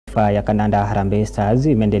Ya Kandanda Harambee Stars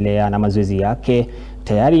imeendelea na mazoezi yake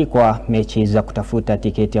tayari kwa mechi za kutafuta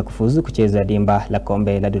tiketi ya kufuzu kucheza dimba la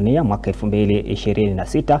Kombe la Dunia mwaka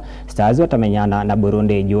 2026. Stars watamenyana na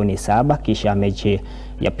Burudi Juni 7, kisha mechi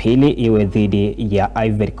ya pili iwe dhidi ya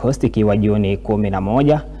Ivory Coast ikiwa Juni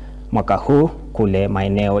 11 mwaka huu kule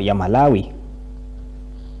maeneo ya Malawi.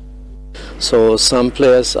 So some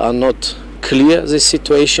players are not clear this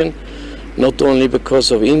situation. Not only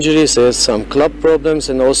because of injuries, there's some club problems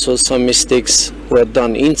and also some mistakes were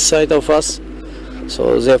done inside of us.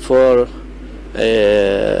 So therefore,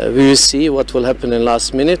 we will see what will happen in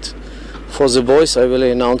last minute. For the boys, I will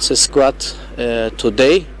announce a squad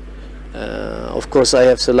today. Of course, I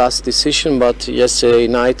have the last decision, but yesterday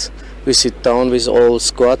night we sit down with all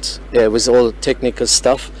squad, with all technical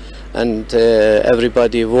staff, and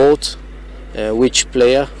everybody vote which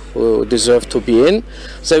player who deserve to be in.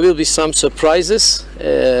 There will be some surprises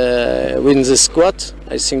within the squad.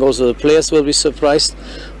 I think also the players will be surprised,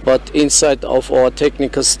 but inside of our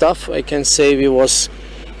technical staff, I can say we was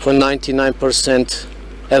for 99%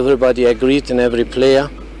 everybody agreed and every player.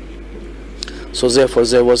 So therefore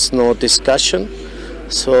there was no discussion.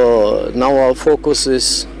 So now our focus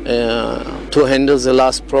is to handle the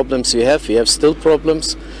last problems we have. We have still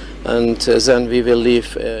problems, and then we will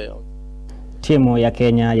leave. Timu ya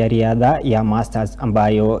Kenya ya riadha ya Masters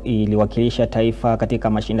ambayo iliwakilisha taifa katika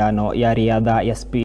mashindano ya riadha ya speed